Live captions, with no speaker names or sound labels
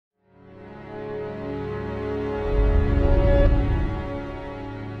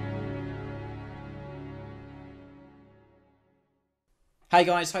Hey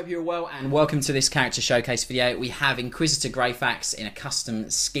guys, hope you're well and welcome to this character showcase video. We have Inquisitor Greyfax in a custom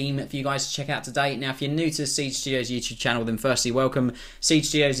scheme for you guys to check out today. Now if you're new to the Siege Studios YouTube channel, then firstly welcome. Siege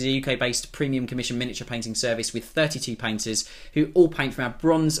Studios is a UK based premium commission miniature painting service with 32 painters who all paint from our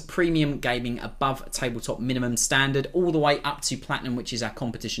bronze premium gaming above tabletop minimum standard all the way up to platinum, which is our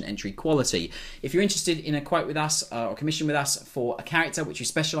competition entry quality. If you're interested in a quote with us or commission with us for a character which you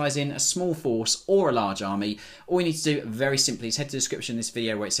specialise in, a small force or a large army, all you need to do very simply is head to the description this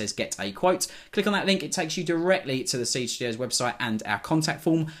video where it says get a quote. Click on that link, it takes you directly to the Siege Studios website and our contact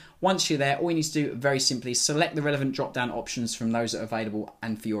form. Once you're there, all you need to do very simply is select the relevant drop down options from those that are available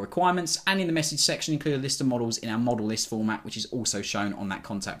and for your requirements, and in the message section include a list of models in our model list format, which is also shown on that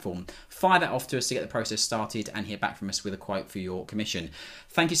contact form. Fire that off to us to get the process started and hear back from us with a quote for your commission.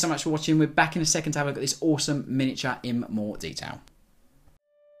 Thank you so much for watching. We're back in a second to have a look at this awesome miniature in more detail.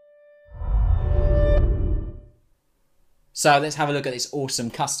 So let's have a look at this awesome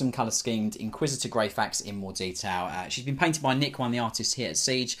custom colour schemed Inquisitor Greyfax in more detail. She's been painted by Nick, one of the artists here at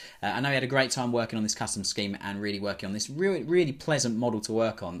Siege. I know he had a great time working on this custom scheme and really working on this really pleasant model to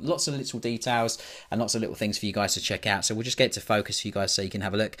work on. Lots of little details and lots of little things for you guys to check out. So we'll just get it to focus for you guys so you can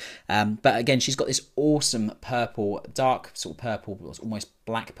have a look. But again, she's got this awesome purple, dark sort of purple, almost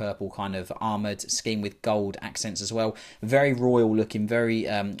black purple kind of armoured scheme with gold accents as well. Very royal looking, very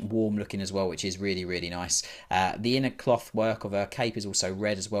warm looking as well, which is really nice. The inner cloth work of her cape is also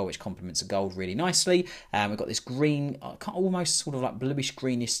red as well, which complements the gold really nicely. We've got this green, almost sort of like bluish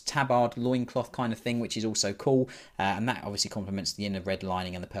greenish tabard loincloth kind of thing, which is also cool, and that obviously complements the inner red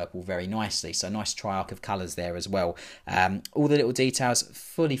lining and the purple very nicely. So nice triarch of colours there as well. All the little details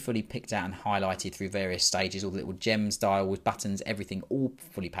fully picked out and highlighted through various stages. All the little gems, dials, buttons, everything all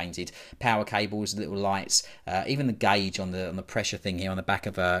fully painted. Power cables, little lights, even the gauge on the pressure thing here on the back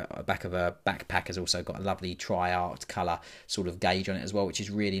of a backpack has also got a lovely tri-art colour sort of gauge on it as well, which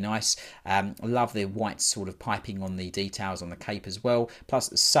is really nice. I love the white sort of piping on the details on the cape as well, plus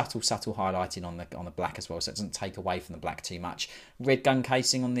the subtle highlighting on the black as well, so it doesn't take away from the black too much. Red gun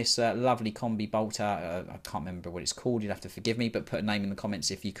casing on this lovely combi bolter. I can't remember what it's called, you'd have to forgive me, but put a name in the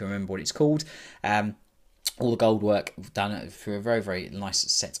comments if you can remember what it's called. All the gold work done through a very nice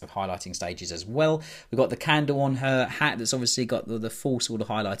set of highlighting stages as well. We've got the candle on her hat that's obviously got the full sort of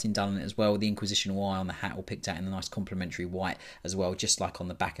highlighting done on it as well. The Inquisitional eye on the hat all picked out in the nice complementary white as well, just like on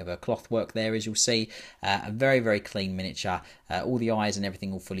the back of her cloth work there, as you'll see. A very clean miniature. All the eyes and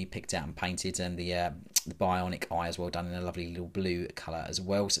everything all fully picked out and painted, and the bionic eye as well done in a lovely little blue colour as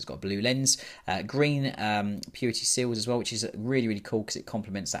well. So it's got a blue lens. Green purity seals as well, which is really cool because it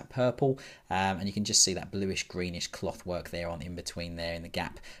complements that purple, and you can just see that bluish greenish cloth work there on in between there in the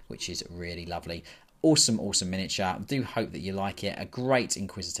gap, which is really lovely. Awesome miniature. I do hope that you like it. A great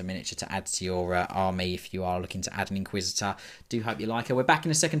Inquisitor miniature to add to your army if you are looking to add an Inquisitor. Do hope you like it. We're back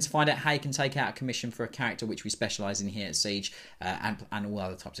in a second to find out how you can take out a commission for a character which we specialise in here at Siege, and all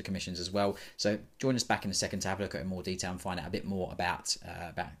other types of commissions as well. So join us back in a second to have a look at it in more detail and find out a bit more about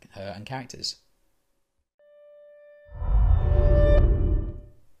her and characters.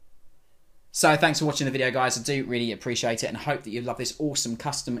 So thanks for watching the video, guys. I do really appreciate it and hope that you love this awesome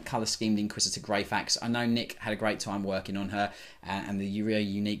custom colour schemed Inquisitor Greyfax. I know Nick had a great time working on her and the really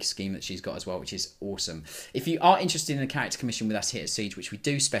unique scheme that she's got as well, which is awesome. If you are interested in a character commission with us here at Siege, which we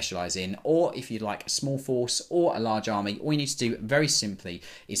do specialise in, or if you'd like a small force or a large army, all you need to do very simply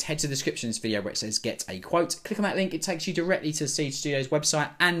is head to the description of this video where it says get a quote. Click on that link, it takes you directly to the Siege Studios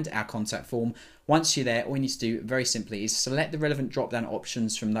website and our contact form. Once you're there, all you need to do very simply is select the relevant drop-down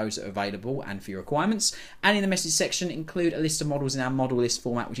options from those that are available and for your requirements, and in the message section include a list of models in our model list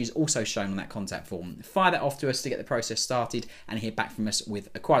format, which is also shown on that contact form. Fire that off to us to get the process started and hear back from us with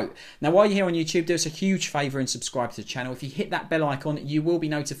a quote. Now while you're here on YouTube, do us a huge favour and subscribe to the channel. If you hit that bell icon, you will be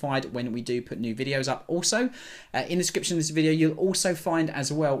notified when we do put new videos up. Also, in the description of this video, you'll also find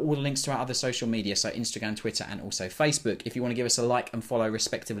as well all the links to our other social media, so Instagram, Twitter and also Facebook. If you want to give us a like and follow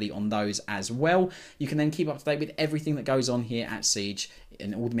respectively on those as well, you can then keep up to date with everything that goes on here at Siege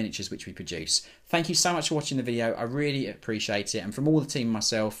and all the miniatures which we produce. Thank you so much for watching the video. I really appreciate it. And from all the team and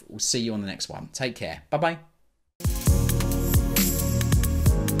myself, we'll see you on the next one. Take care. Bye-bye.